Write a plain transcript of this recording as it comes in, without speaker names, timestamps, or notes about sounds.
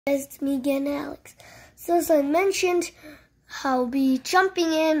It's me again, Alex. So as I mentioned, I'll be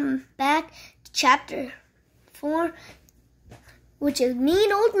jumping in back to chapter 4, which is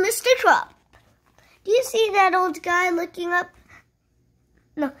mean old Mr. Krupp. Do you see that old guy looking out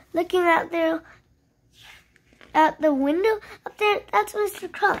there at the window up there? That's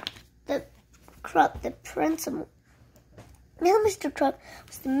Mr. Krupp, the principal. Now Mr. Krupp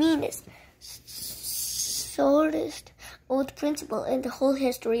was the meanest, shortest old principal in the whole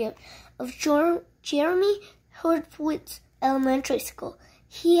history of Jeremy Hurtwitz's elementary school.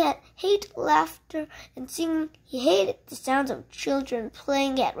 He hated laughter and singing. He hated the sounds of children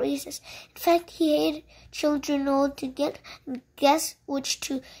playing at recess. In fact, he hated children altogether. And guess which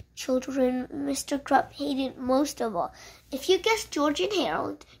two children Mr. Krupp hated most of all? If you guessed George and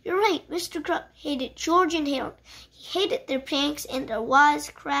Harold, you're right. Mr. Krupp hated George and Harold. He hated their pranks and their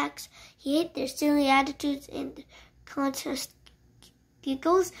wisecracks. He hated their silly attitudes and their contest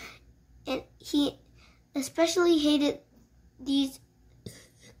giggles. And he especially hated these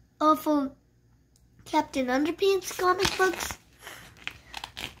awful Captain Underpants comic books.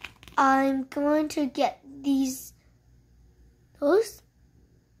 I'm going to get those boys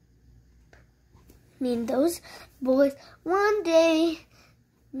one day,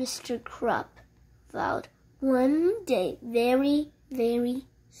 Mr. Krupp vowed. One day, very, very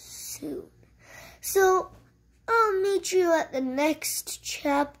soon. So, I'll meet you at the next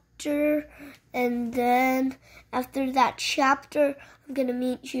chapter, and then after that chapter, I'm going to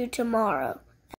meet you tomorrow.